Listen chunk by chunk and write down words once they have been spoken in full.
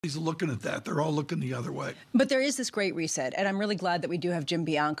He's looking at that. They're all looking the other way. But there is this great reset, and I'm really glad that we do have Jim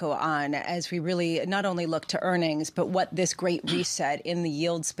Bianco on as we really not only look to earnings, but what this great reset in the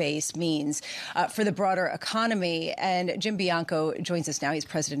yield space means for the broader economy. And Jim Bianco joins us now. He's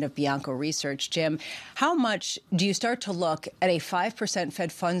president of Bianco Research. Jim, how much do you start to look at a 5%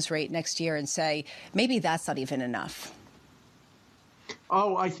 Fed funds rate next year and say, maybe that's not even enough?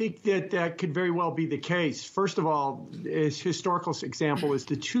 Oh, I think that could very well be the case. First of all, as historical example is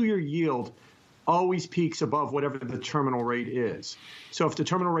the 2-year yield always peaks above whatever the terminal rate is. So if the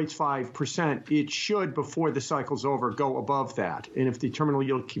terminal rate's 5%, it should, before the cycle's over, go above that. And if the terminal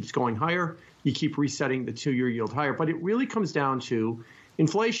yield keeps going higher, you keep resetting the 2-year yield higher. But it really comes down to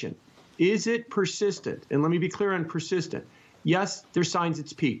inflation. Is it persistent? And let me be clear on persistent. Yes, there's signs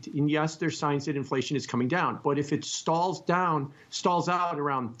it's peaked. And yes, there's signs that inflation is coming down. But if it stalls out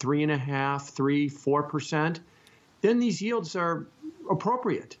around 3.5%, 3%, 4%, then these yields are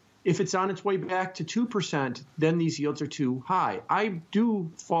appropriate. If it's on its way back to 2%, then these yields are too high. I do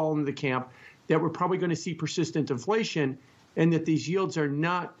fall in the camp that we're probably going to see persistent inflation and that these yields are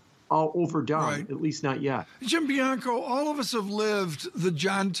not all overdone, right. At least not yet. Jim Bianco, all of us have lived the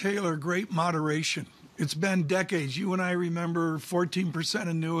John Taylor Great Moderation. It's been decades. You and I remember 14%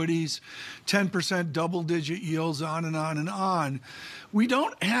 annuities, 10% double-digit yields, on and on and on. We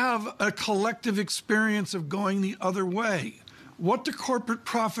don't have a collective experience of going the other way. What do corporate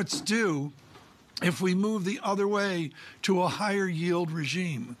profits do if we move the other way to a higher yield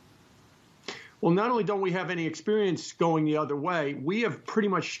regime? Well, not only don't we have any experience going the other way, we have pretty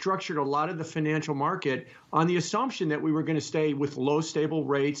much structured a lot of the financial market on the assumption that we were going to stay with low, stable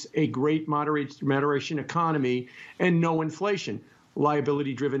rates, a great moderation economy, and no inflation.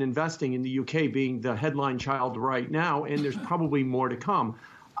 Liability-driven investing in the UK being the headline child right now, and there's probably more to come.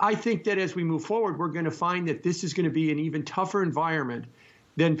 I think that as we move forward, we're going to find that this is going to be an even tougher environment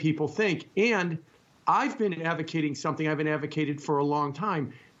than people think. And I've been advocating something I've been advocated for a long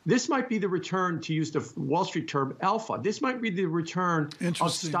time. This might be the return, to use the Wall Street term, alpha. This might be the return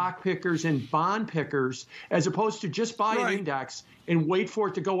of stock pickers and bond pickers, as opposed to just buy an index and wait for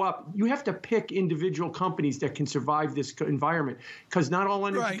it to go up. You have to pick individual companies that can survive this environment, because not all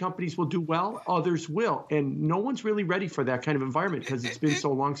energy companies will do well, others will. And no one's really ready for that kind of environment because it's been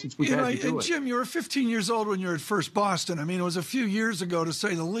so long since we've had to do it. Jim, you were 15 years old when you were at First Boston. I mean, it was a few years ago, to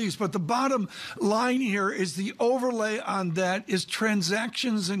say the least. But the bottom line here is the overlay on that is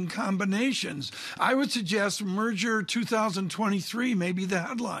transactions and combinations. I would suggest merger 2023 may be the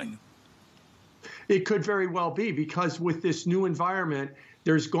headline. It could very well be, because with this new environment,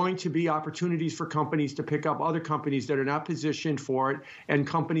 there's going to be opportunities for companies to pick up other companies that are not positioned for it, and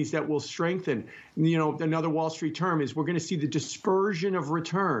companies that will strengthen. You know, another Wall Street term is we're going to see the dispersion of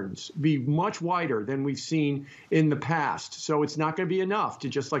returns be much wider than we've seen in the past. So it's not going to be enough to,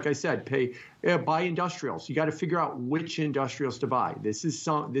 just like I said, buy industrials. You got to figure out which industrials to buy. This is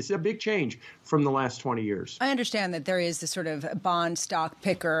a big change from the last 20 years. I understand that there is this sort of bond stock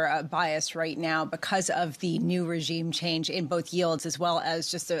picker bias right now because of the new regime change in both yields as well as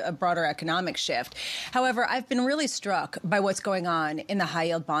just a broader economic shift. However, I've been really struck by what's going on in the high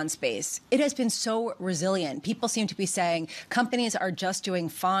yield bond space. It has been so resilient. People seem to be saying companies are just doing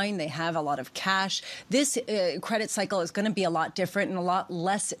fine. They have a lot of cash. This credit cycle is going to be a lot different and a lot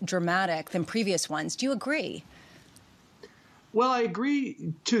less dramatic than previous ones. Do you agree? Well, I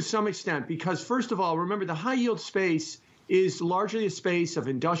agree to some extent, because first of all, remember, the high yield space is largely a space of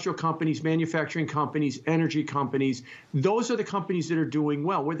industrial companies, manufacturing companies, energy companies. Those are the companies that are doing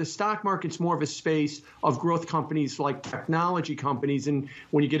well, where the stock market's more of a space of growth companies like technology companies. And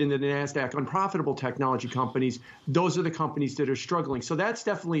when you get into the NASDAQ, unprofitable technology companies, those are the companies that are struggling. So that's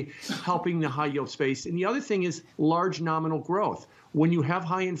definitely helping the high yield space. And the other thing is large nominal growth. When you have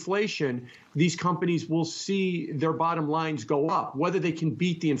high inflation, these companies will see their bottom lines go up. Whether they can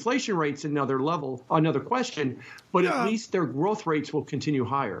beat the inflation rates, another question, but at least their growth rates will continue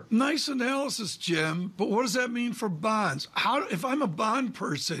higher. Nice analysis, Jim, but what does that mean for bonds? If I'm a bond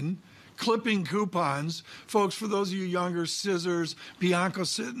person clipping coupons, folks, for those of you younger, scissors, Bianco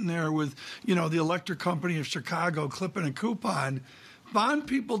sitting there with, the Electric Company of Chicago clipping a coupon. Bond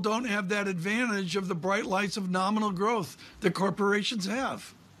people don't have that advantage of the bright lights of nominal growth that corporations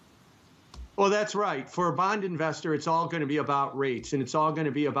have. Well, that's right. For a bond investor, it's all going to be about rates, and it's all going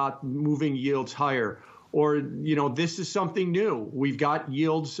to be about moving yields higher. Or, this is something new. We've got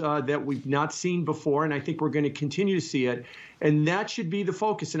yields that we've not seen before, and I think we're going to continue to see it. And that should be the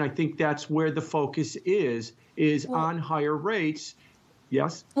focus. And I think that's where the focus is on higher rates.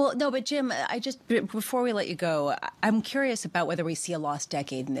 Yes? Well, no, but Jim, before we let you go, I'm curious about whether we see a lost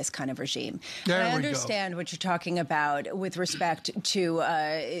decade in this kind of regime. There I we understand what you're talking about with respect to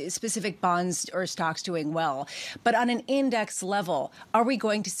specific bonds or stocks doing well. But on an index level, are we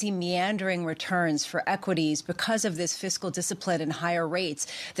going to see meandering returns for equities because of this fiscal discipline and higher rates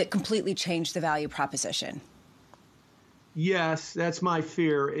that completely change the value proposition? Yes, that's my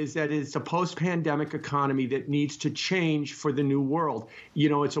fear, is that it's a post-pandemic economy that needs to change for the new world. You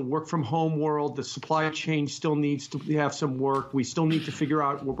know, it's a work-from-home world. The supply chain still needs to have some work. We still need to figure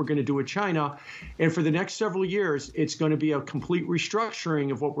out what we're going to do with China. And for the next several years, it's going to be a complete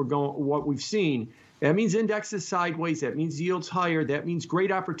restructuring of what we've seen. That means indexes sideways. That means yields higher. That means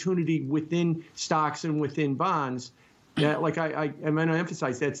great opportunity within stocks and within bonds. That, like I'm going to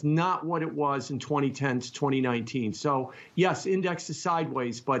emphasize, that's not what it was in 2010 to 2019. So, yes, index is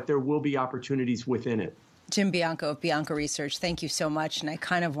sideways, but there will be opportunities within it. Jim Bianco of Bianco Research, thank you so much. And I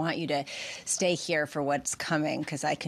kind of want you to stay here for what's coming because I can